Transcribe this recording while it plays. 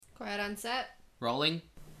Quiet on set. Rolling.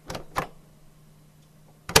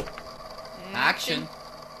 Action.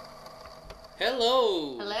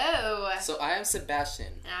 Hello. Hello. So I am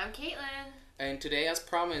Sebastian. And I'm Caitlin. And today, as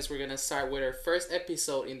promised, we're going to start with our first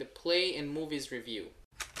episode in the play and movies review.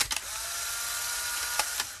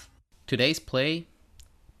 Today's play,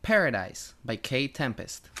 Paradise by Kate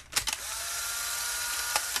Tempest.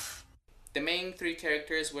 The main three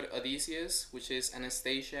characters were Odysseus, which is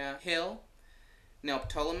Anastasia Hill,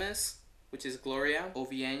 Neoptolemus, which is Gloria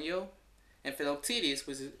Oviano, and Philoctetes,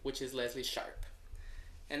 which is Leslie Sharp.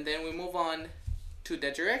 And then we move on to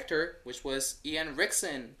the director, which was Ian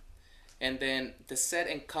Rickson, and then the set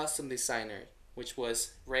and costume designer, which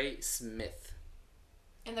was Ray Smith.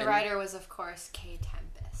 And the writer was, of course, Kay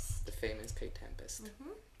Tempest. The famous Kate Tempest.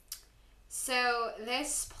 Mm-hmm. So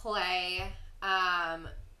this play,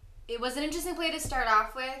 it was an interesting play to start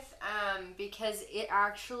off with because it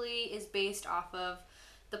actually is based off of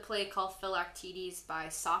the play called Philoctetes by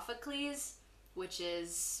Sophocles, which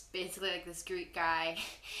is basically like this Greek guy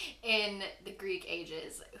in the Greek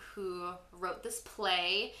ages who wrote this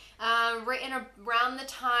play, written around the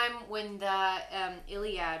time when the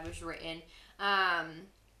Iliad was written.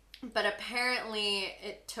 But apparently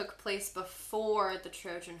it took place before the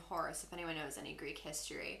Trojan Horse, if anyone knows any Greek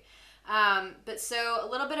history. But so a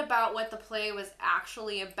little bit about what the play was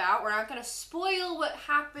actually about. We're not going to spoil what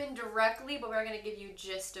happened directly, but we're going to give you a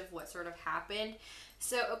gist of what sort of happened.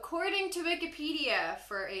 So according to Wikipedia,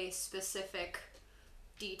 for a specific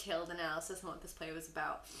detailed analysis on what this play was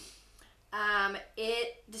about,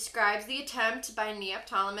 it describes the attempt by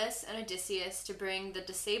Neoptolemus and Odysseus to bring the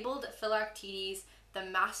disabled Philoctetes, the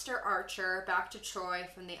master archer, back to Troy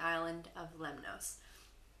from the island of Lemnos.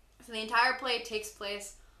 So the entire play takes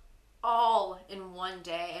place all in one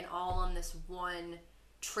day and all on this one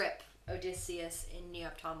trip Odysseus and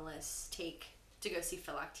Neoptolemus take to go see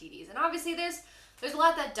Philoctetes. And obviously there's a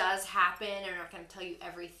lot that does happen, and I'm not going to tell you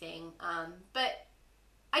everything, but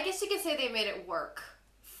I guess you could say they made it work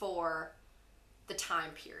for the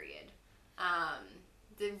time period.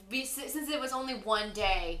 Since it was only one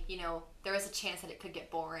day, there was a chance that it could get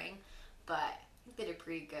boring, but I think they did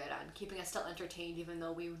pretty good on keeping us still entertained, even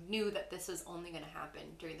though we knew that this was only going to happen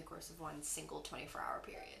during the course of one single 24-hour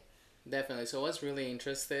period. Definitely. So I was really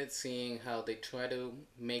interested seeing how they try to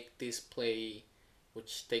make this play,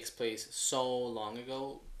 which takes place so long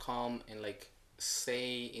ago, come and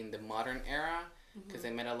stay in the modern era, because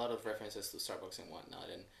they made a lot of references to Starbucks and whatnot,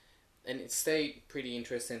 and it stayed pretty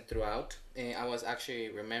interesting throughout. And I was actually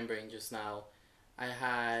remembering just now, I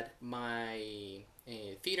had my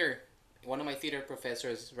one of my theater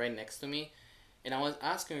professors right next to me, and I was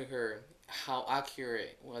asking her how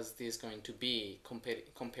accurate was this going to be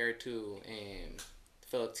compared to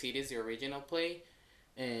Philoctetes, the original play,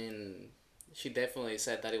 and she definitely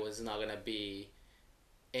said that it was not going to be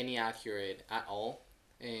any accurate at all,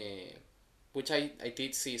 which I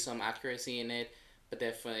did see some accuracy in it, but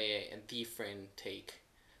definitely a different take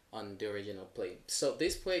on the original play. So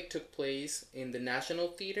this play took place in the National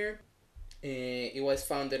Theater. It was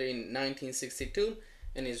founded in 1962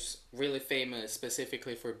 and is really famous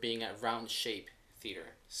specifically for being a round shape theater.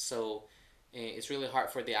 So it's really hard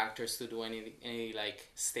for the actors to do any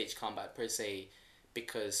stage combat per se,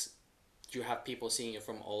 because you have people seeing you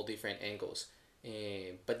from all different angles.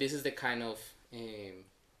 But this is the kind of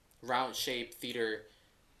round shape theater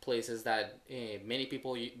places that many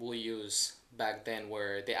people will use back then,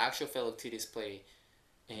 where the actual Philoctetes play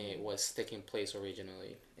was taking place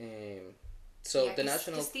originally. So the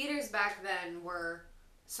national... Because theaters back then were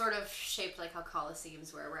sort of shaped like how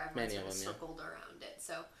Colosseums were, where everyone sort of circled around it.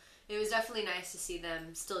 So it was definitely nice to see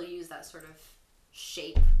them still use that sort of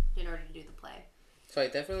shape in order to do the play. So I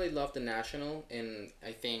definitely love the National, and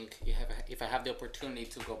I think if I have the opportunity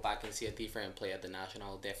to go back and see a different play at the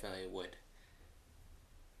National, I definitely would.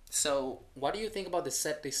 So what do you think about the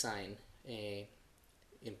set design in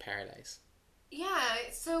Paradise? Yeah,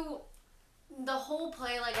 so the whole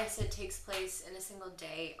play, like I said, takes place in a single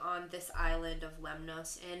day on this island of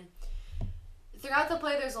Lemnos, and throughout the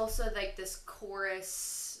play there's also this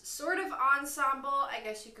chorus sort of ensemble, I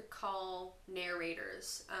guess you could call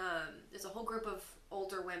narrators. There's a whole group of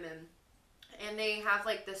older women, and they have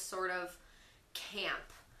this sort of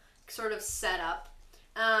camp sort of set up,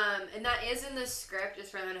 and that is in the script,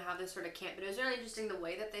 just for them to have this sort of camp. But it was really interesting the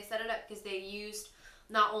way that they set it up, because they used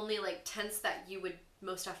not only tents that you would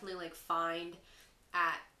most definitely find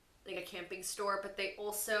at a camping store, but they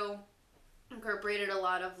also incorporated a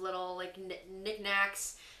lot of little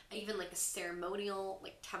knickknacks, even a ceremonial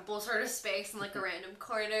temple sort of space in a random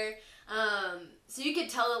corner. So you could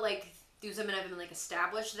tell that these women have been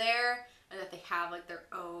established there, and that they have like their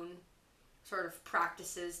own sort of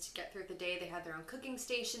practices to get through the day. They had their own cooking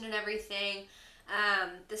station and everything.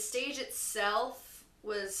 The stage itself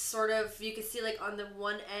was sort of, you could see like on the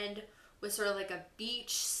one end was sort of like a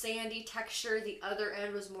beach sandy texture. The other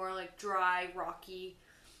end was more like dry, rocky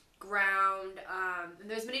ground. And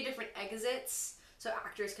there's many different exits, so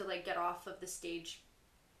actors could like get off of the stage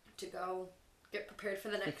to go get prepared for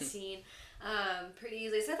the next scene pretty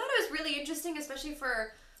easily. So I thought it was really interesting, especially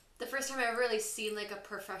for the first time I've ever really seen like a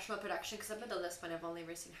professional production, because up until this point I've only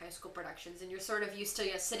ever seen high school productions, and you're sort of used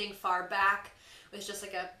to sitting far back with just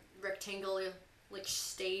like a rectangular like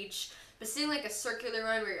stage, but seeing like a circular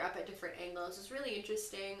one where you're up at different angles is really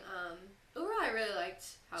interesting. Overall, I really liked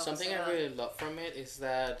how Something it was set I really love from it is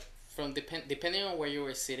that depending on where you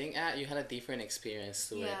were sitting at, you had a different experience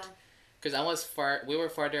to it. Because we were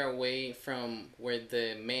farther away from where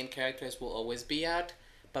the main characters will always be at,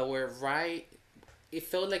 but we're right. It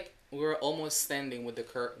felt like we were almost standing with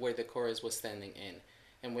where the chorus was standing in,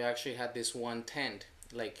 and we actually had this one tent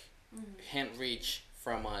like hand reach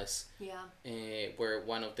from us. Yeah. Where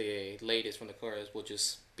one of the ladies from the chorus would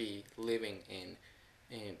just be living in.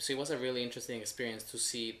 So it was a really interesting experience to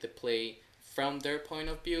see the play from their point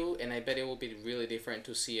of view, and I bet it will be really different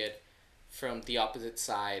to see it from the opposite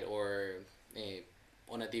side or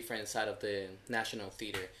on a different side of the National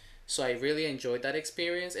Theater. So I really enjoyed that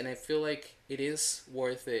experience, and I feel like it is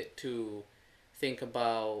worth it to think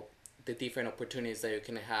about the different opportunities that you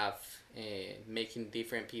can have making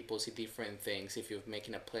different people see different things if you're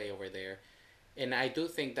making a play over there. And I do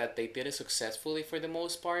think that they did it successfully for the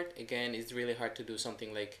most part. Again, it's really hard to do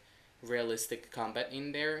something like realistic combat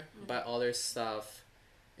in there, but other stuff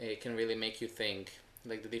can really make you think,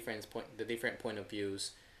 like the different point of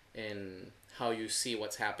views and how you see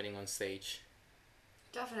what's happening on stage.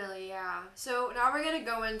 Definitely, yeah. So now we're gonna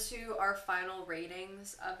go into our final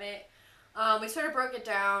ratings of it. We sort of broke it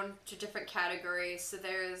down to different categories. So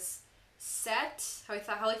there's set, how we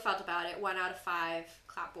felt about it, 1 out of 5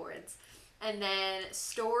 clapboards, and then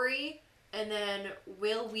story, and then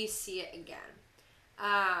will we see it again.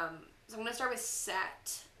 So I'm gonna start with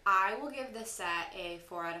set. I will give the set a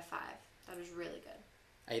 4 out of 5. That was really good.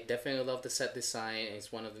 I definitely love the set design.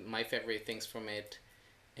 It's one of my favorite things from it.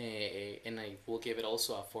 And I will give it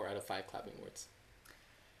also a 4 out of 5 clapping words.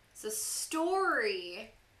 So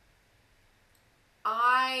story,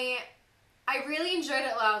 I really enjoyed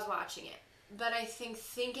it while I was watching it, but I think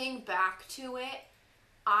thinking back to it,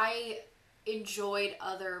 I enjoyed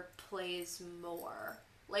other plays more.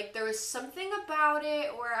 Like there was something about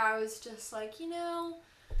it where I was just like,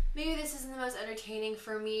 maybe this isn't the most entertaining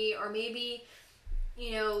for me, or maybe,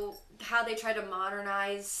 how they try to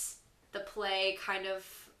modernize the play kind of,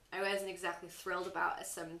 I wasn't exactly thrilled about at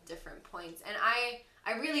some different points. And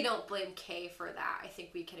I really don't blame Kay for that. I think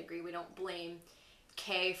we can agree we don't blame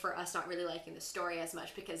Kay for us not really liking the story as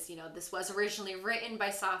much, because, this was originally written by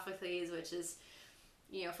Sophocles, which is,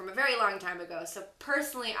 from a very long time ago. So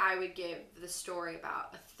personally, I would give the story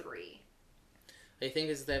about a 3. I think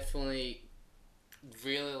it's definitely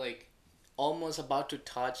really like almost about to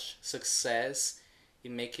touch success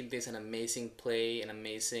in making this an amazing play, an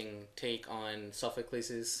amazing take on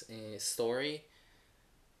Sophocles' story.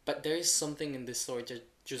 But there is something in this story that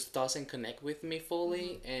just doesn't connect with me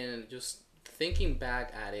fully, and just thinking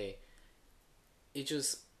back at it, it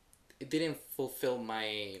didn't fulfill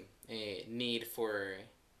my need for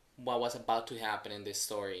what was about to happen in this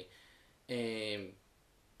story.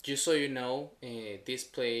 Just so you know, this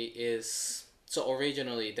play is, so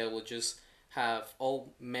originally they would just have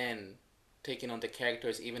all men taking on the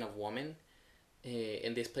characters, even of women,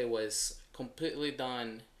 and this play was completely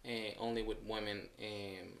done only with women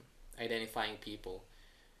identifying people,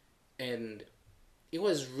 and it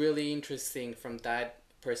was really interesting from that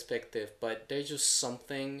perspective. But there's just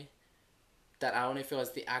something that I don't know if it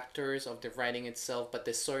was the actors of the writing itself, but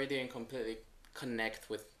the story didn't completely connect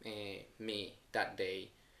with me that day.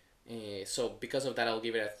 So because of that, I'll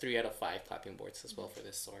give it a 3 out of 5 clapping boards as well for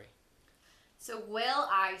this story. So will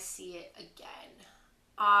I see it again?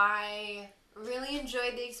 I really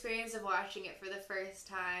enjoyed the experience of watching it for the first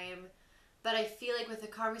time, but I feel like with the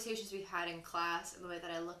conversations we've had in class and the way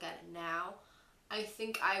that I look at it now, I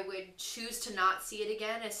think I would choose to not see it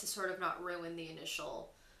again, as to sort of not ruin the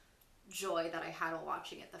initial joy that I had while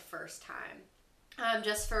watching it the first time.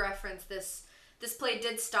 Just for reference, this play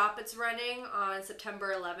did stop its running on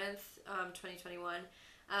September 11th, 2021.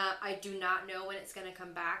 I do not know when it's going to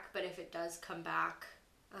come back, but if it does come back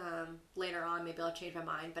later on, maybe I'll change my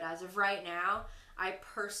mind. But as of right now, I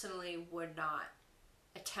personally would not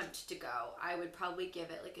attempt to go. I would probably give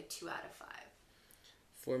it like a 2 out of 5.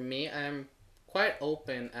 For me, I'm quite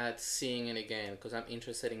open at seeing it again because I'm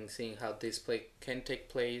interested in seeing how this play can take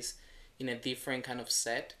place in a different kind of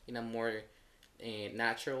set, in a more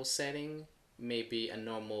natural setting, maybe a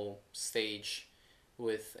normal stage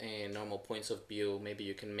with normal points of view. Maybe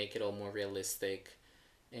you can make it all more realistic,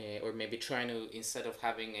 or maybe trying to, instead of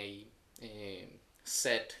having a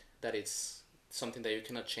set that it's something that you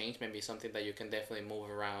cannot change, maybe something that you can definitely move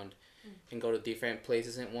around and go to different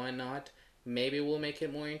places and whatnot. Maybe we'll make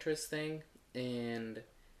it more interesting. And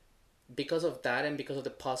because of that, and because of the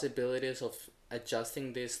possibilities of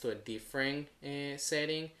adjusting this to a different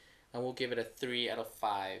setting, I will give it a 3 out of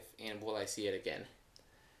 5. And will I see it again?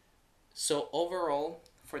 So overall,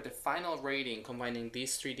 for the final rating, combining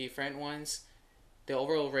these three different ones, the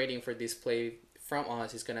overall rating for this play from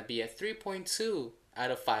us is gonna be a 3.2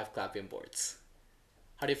 out of 5 clapping boards.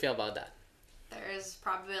 How do you feel about that? There's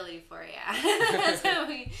probability for it, yeah. That's how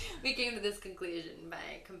we came to this conclusion,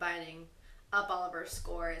 by combining up all of our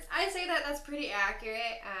scores. I'd say that that's pretty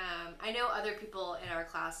accurate. I know other people in our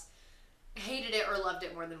class hated it or loved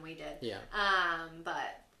it more than we did. Yeah.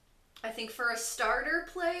 But I think for a starter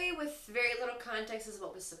play with very little context as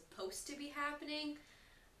what was supposed to be happening,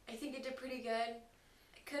 I think it did pretty good.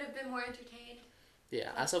 It could have been more entertained.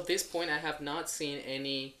 Yeah, as of this point, I have not seen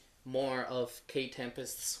any more of K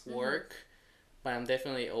Tempest's work, but I'm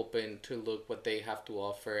definitely open to look what they have to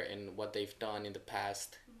offer and what they've done in the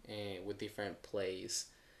past with different plays.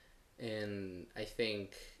 And I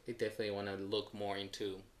think I definitely want to look more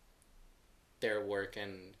into their work,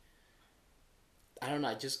 and I don't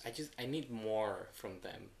know, I need more from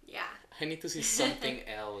them. Yeah. I need to see something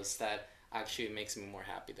else that actually makes me more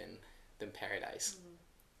happy than Paradise.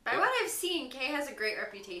 By what I've seen, Kay has a great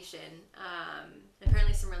reputation.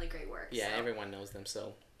 Apparently some really great work. Yeah, so. everyone knows them,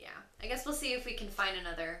 so. Yeah. I guess we'll see if we can find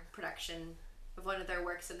another production of one of their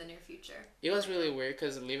works in the near future. It was really weird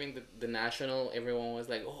because leaving the National, everyone was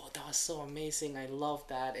like, oh, that was so amazing, I love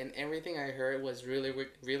that. And everything I heard was really,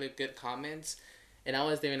 really good comments. And I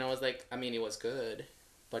was there and I was like, I mean, it was good,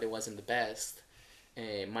 but it wasn't the best.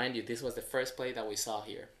 Mind you, this was the first play that we saw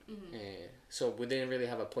here. So we didn't really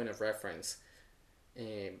have a point of reference.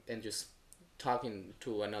 And just talking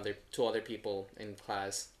to other people in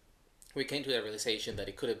class, we came to the realization that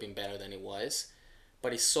it could have been better than it was,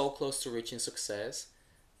 but it's so close to reaching success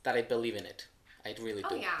that I believe in it. I really do.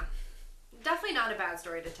 Oh yeah, definitely not a bad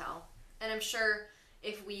story to tell. And I'm sure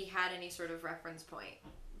if we had any sort of reference point,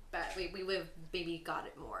 but we would have maybe got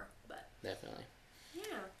it more. But definitely.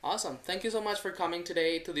 Yeah. Awesome. Thank you so much for coming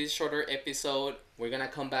today to this shorter episode. We're gonna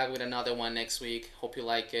come back with another one next week. Hope you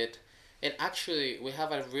like it. And actually, we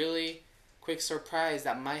have a really quick surprise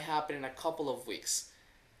that might happen in a couple of weeks.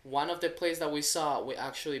 One of the plays that we saw, we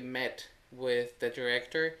actually met with the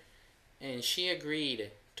director, and she agreed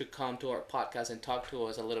to come to our podcast and talk to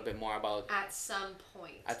us a little bit more about... At some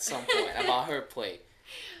point, about her play.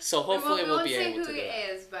 So hopefully we'll be able to do that. We won't say who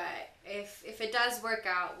it is, but if it does work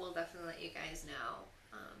out, we'll definitely let you guys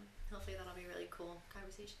know. Hopefully that'll be a really cool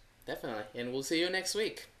conversation. Definitely. And we'll see you next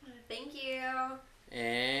week. Thank you.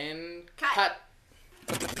 And Cut.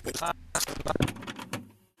 cut.